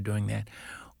consider doing that.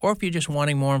 Or if you're just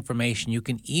wanting more information, you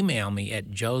can email me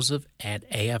at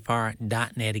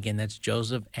joseph@afr.net. Again, that's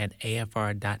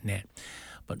joseph@afr.net.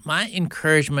 But my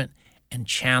encouragement and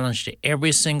challenge to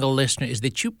every single listener is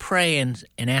that you pray and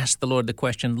ask the Lord the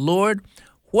question, Lord,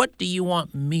 what do you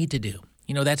want me to do?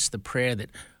 You know, that's the prayer that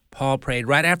Paul prayed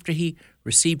right after he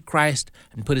received Christ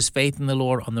and put his faith in the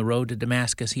Lord on the road to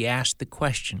Damascus. He asked the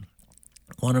question.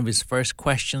 One of his first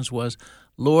questions was,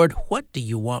 Lord, what do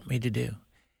you want me to do?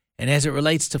 And as it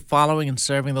relates to following and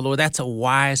serving the Lord, that's a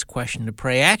wise question to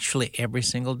pray actually every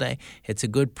single day. It's a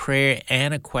good prayer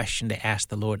and a question to ask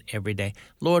the Lord every day.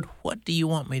 Lord, what do you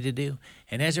want me to do?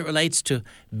 And as it relates to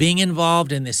being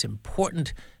involved in this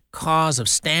important cause of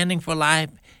standing for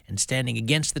life and standing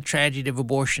against the tragedy of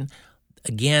abortion,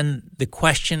 again, the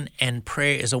question and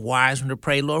prayer is a wise one to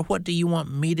pray. Lord, what do you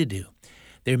want me to do?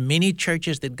 There are many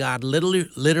churches that God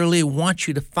literally wants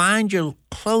you to find your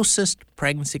closest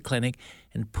pregnancy clinic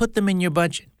and put them in your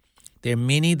budget. There are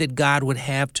many that God would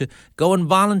have to go and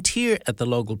volunteer at the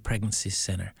local pregnancy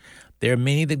center. There are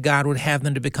many that God would have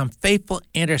them to become faithful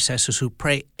intercessors who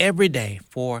pray every day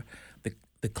for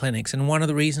the clinics. And one of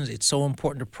the reasons it's so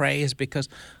important to pray is because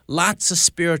lots of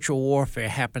spiritual warfare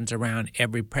happens around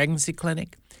every pregnancy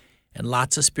clinic, and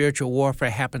lots of spiritual warfare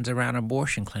happens around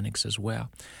abortion clinics as well.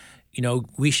 You know,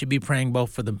 we should be praying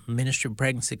both for the ministry of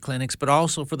pregnancy clinics, but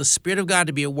also for the Spirit of God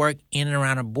to be at work in and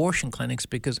around abortion clinics,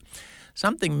 because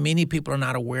something many people are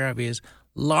not aware of is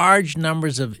large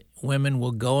numbers of women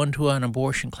will go into an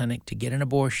abortion clinic to get an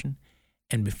abortion,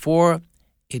 and before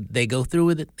they go through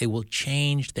with it, they will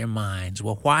change their minds.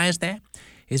 Well, why is that?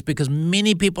 It's because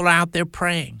many people are out there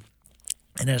praying.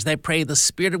 And as they pray, the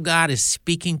Spirit of God is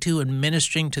speaking to and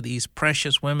ministering to these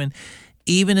precious women,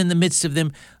 even in the midst of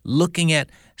them looking at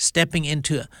stepping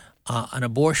into an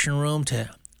abortion room to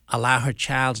allow her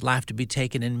child's life to be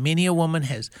taken. And many a woman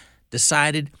has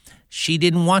decided she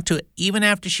didn't want to, even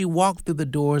after she walked through the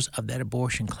doors of that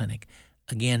abortion clinic.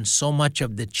 Again, so much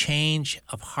of the change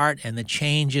of heart and the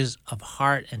changes of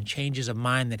heart and changes of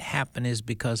mind that happen is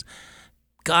because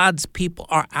God's people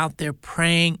are out there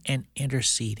praying and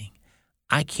interceding.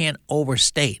 I can't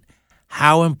overstate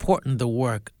how important the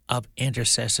work of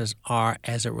intercessors are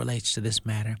as it relates to this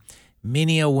matter.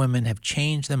 Many a women have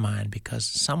changed their mind because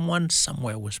someone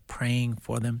somewhere was praying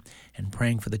for them and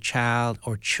praying for the child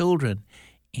or children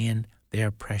in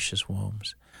their precious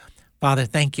wombs. Father,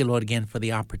 thank you, Lord, again for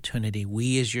the opportunity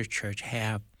we as your church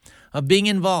have of being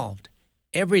involved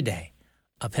every day,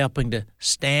 of helping to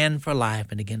stand for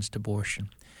life and against abortion.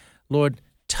 Lord,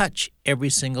 touch every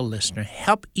single listener.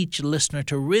 Help each listener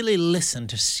to really listen,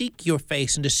 to seek your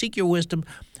face and to seek your wisdom,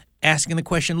 asking the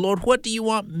question, Lord, what do you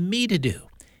want me to do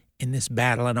in this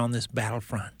battle and on this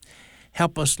battlefront?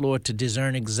 Help us, Lord, to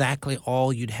discern exactly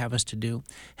all you'd have us to do.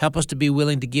 Help us to be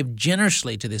willing to give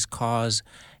generously to this cause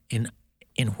in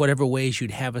whatever ways you'd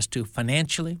have us to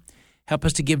financially. Help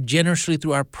us to give generously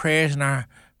through our prayers and our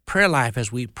prayer life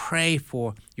as we pray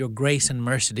for your grace and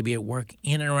mercy to be at work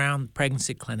in and around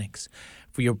pregnancy clinics.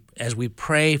 As we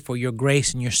pray for your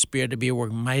grace and your Spirit to be at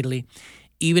work mightily,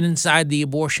 even inside the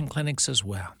abortion clinics as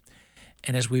well.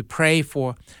 And as we pray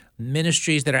for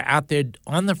ministries that are out there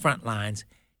on the front lines,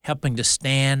 helping to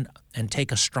stand and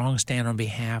take a strong stand on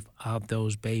behalf of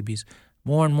those babies.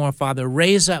 More and more, Father,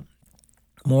 raise up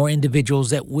more individuals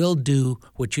that will do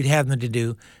what you'd have them to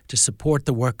do to support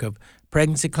the work of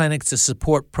pregnancy clinics, to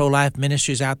support pro-life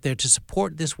ministries out there, to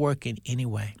support this work in any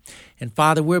way. And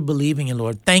Father, we're believing in,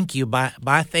 Lord. Thank you.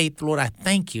 By faith, Lord, I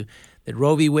thank you that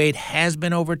Roe v. Wade has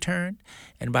been overturned,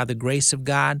 and by the grace of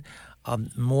God,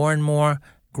 more and more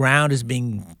ground is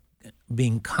being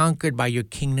conquered by your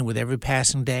kingdom with every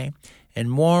passing day,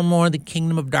 and more the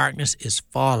kingdom of darkness is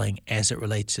falling as it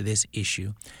relates to this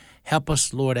issue. Help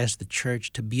us, Lord, as the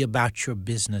church to be about your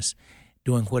business,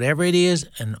 doing whatever it is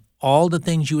and all the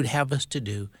things you would have us to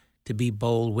do to be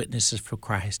bold witnesses for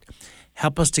Christ.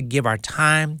 Help us to give our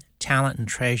time, talent, and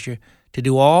treasure to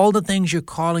do all the things you're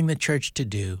calling the church to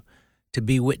do, to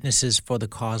be witnesses for the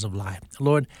cause of life.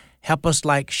 Lord, help us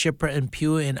like Shiphrah and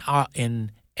Puah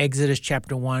in Exodus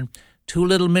chapter 1, two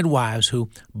little midwives who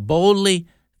boldly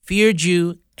feared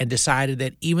you and decided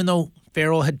that even though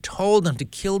Pharaoh had told them to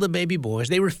kill the baby boys,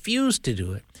 they refused to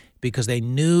do it because they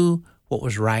knew what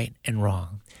was right and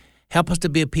wrong. Help us to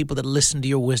be a people that listen to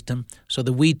your wisdom so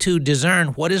that we too discern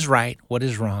what is right, what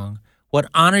is wrong, what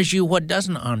honors you, what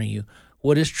doesn't honor you,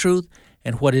 what is truth,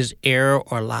 and what is error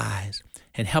or lies.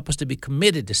 And help us to be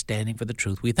committed to standing for the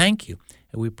truth. We thank you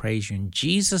and we praise you. In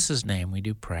Jesus' name we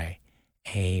do pray.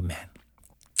 Amen.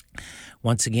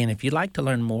 Once again, if you'd like to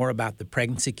learn more about the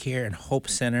Pregnancy Care and Hope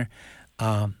Center,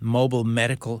 mobile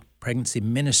medical pregnancy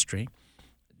ministry.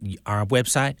 Our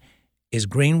website is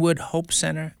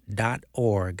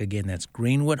greenwoodhopecenter.org. Again, that's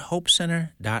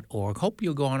greenwoodhopecenter.org. Hope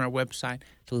you'll go on our website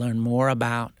to learn more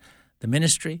about the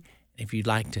ministry. If you'd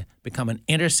like to become an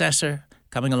intercessor,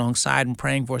 coming alongside and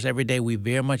praying for us every day, we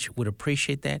very much would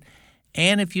appreciate that.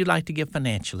 And if you'd like to give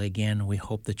financially, again, we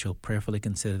hope that you'll prayerfully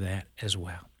consider that as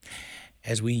well.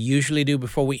 As we usually do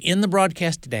before we end the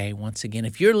broadcast today, once again,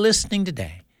 if you're listening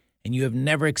today and you have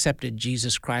never accepted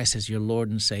Jesus Christ as your Lord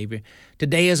and Savior,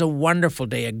 today is a wonderful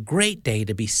day, a great day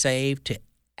to be saved, to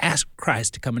ask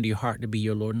Christ to come into your heart to be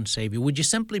your Lord and Savior. Would you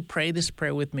simply pray this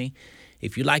prayer with me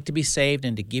if you'd like to be saved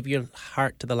and to give your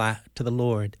heart to the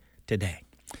Lord today?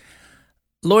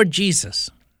 Lord Jesus,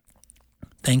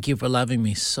 thank you for loving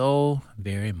me so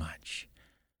very much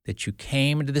that you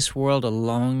came into this world a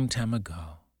long time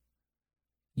ago.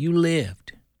 You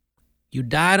lived. You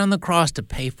died on the cross to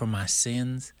pay for my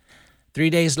sins.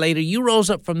 3 days later, you rose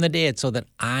up from the dead so that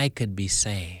I could be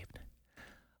saved.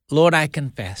 Lord, I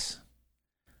confess,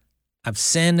 I've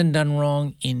sinned and done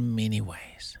wrong in many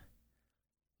ways.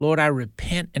 Lord, I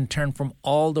repent and turn from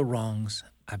all the wrongs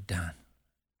I've done.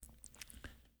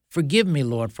 Forgive me,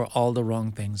 Lord, for all the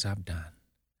wrong things I've done.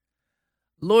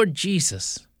 Lord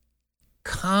Jesus,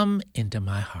 come into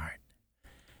my heart.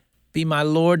 Be my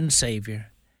Lord and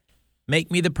Savior. Make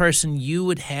me the person you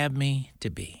would have me to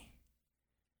be.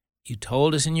 You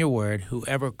told us in your word,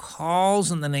 whoever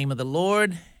calls on the name of the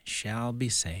Lord shall be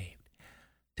saved.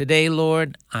 Today,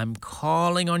 Lord, I'm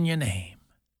calling on your name.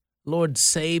 Lord,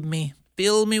 save me.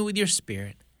 Fill me with your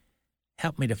Spirit.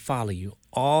 Help me to follow you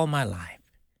all my life.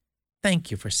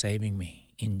 Thank you for saving me.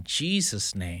 In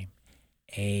Jesus' name,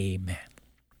 amen.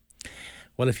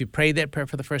 Well, if you prayed that prayer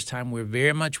for the first time, we're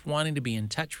very much wanting to be in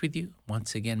touch with you.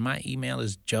 Once again, my email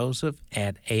is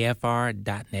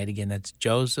joseph@afr.net. Again, that's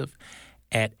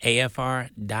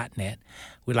joseph@afr.net.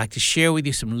 We'd like to share with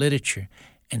you some literature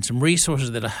and some resources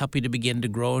that will help you to begin to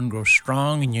grow and grow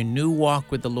strong in your new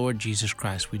walk with the Lord Jesus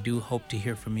Christ. We do hope to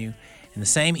hear from you. In the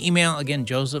same email, again,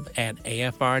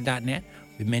 joseph@afr.net.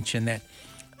 We mentioned that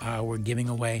we're giving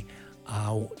away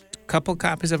a couple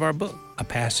copies of our book, A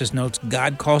Pastor's Notes,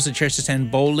 God Calls the Church to Stand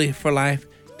Boldly for Life,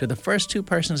 to the first two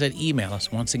persons that email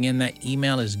us. Once again, that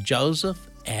email is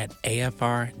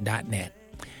joseph@afr.net.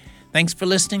 Thanks for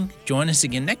listening. Join us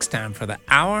again next time for the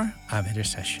Hour of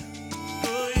Intercession.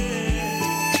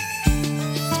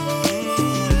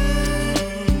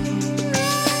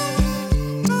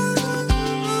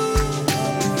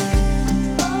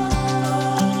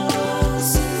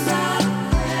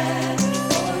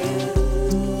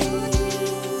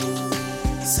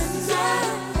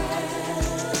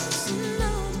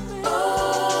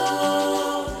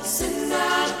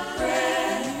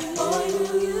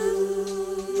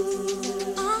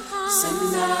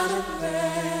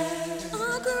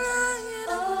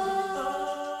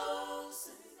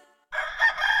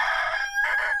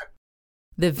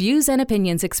 The views and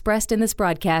opinions expressed in this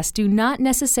broadcast do not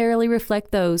necessarily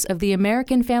reflect those of the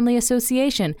American Family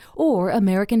Association or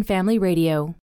American Family Radio.